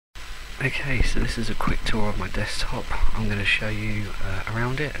Okay, so this is a quick tour of my desktop. I'm going to show you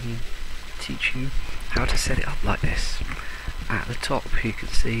around it and teach you how to set it up like this. At the top you can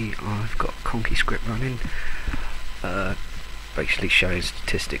see I've got Conky script running, basically showing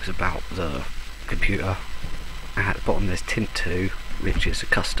statistics about the computer. At the bottom there's Tint 2, which is a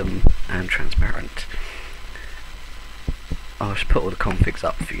custom and transparent. I'll just put all the configs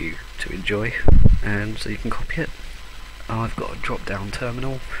up for you to enjoy and so you can copy it. I've got a drop down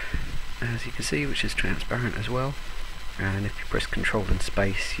terminal, as you can see, which is transparent as well, and if you press Control and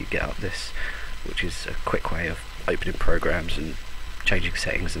space you get up this, which is a quick way of opening programs and changing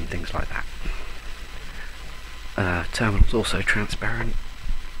settings and things like that. Terminal's also transparent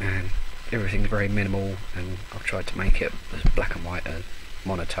and everything's very minimal, and I've tried to make it as black and white and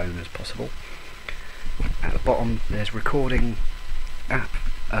monotone as possible. At the bottom there's recording app,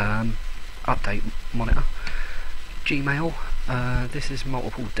 update monitor, Gmail. This is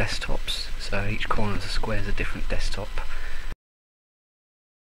multiple desktops, so each corner of the square is a different desktop.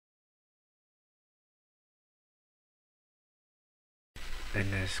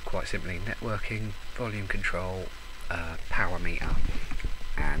 Then there's quite simply networking, volume control, power meter,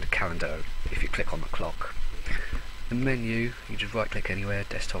 and calendar if you click on the clock. The menu, you just right click anywhere,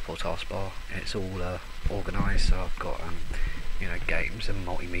 desktop or taskbar, and it's all organised. So I've got games and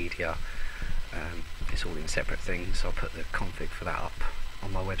multimedia. It's all in separate things, so I'll put the config for that up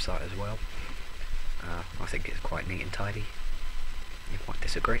on my website as well. I think it's quite neat and tidy. You might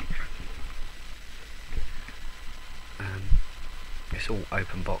disagree. It's all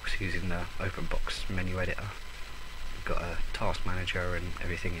open box using the open box menu editor. We've got a task manager and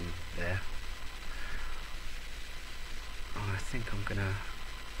everything in there. I think I'm gonna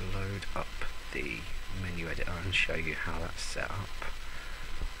load up the menu editor and show you how that's set up.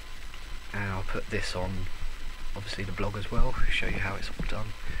 And I'll put this on obviously the blog as well, show you how it's all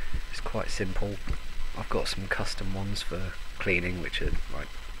done. It's quite simple. I've got some custom ones for cleaning, which are like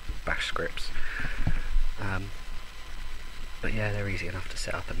bash scripts, but yeah, they're easy enough to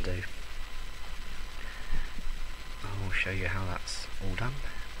set up and do. I'll show you how that's all done.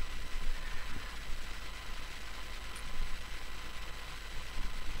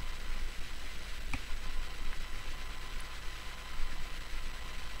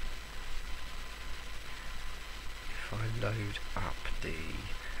 If I load up the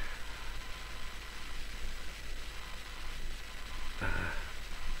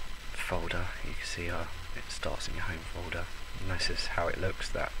folder, you can see it starts in your home folder, and this is how it looks.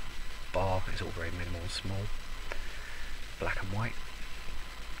 That bar is all very minimal and small, black and white,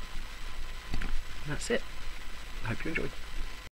 and that's it. I hope you enjoyed.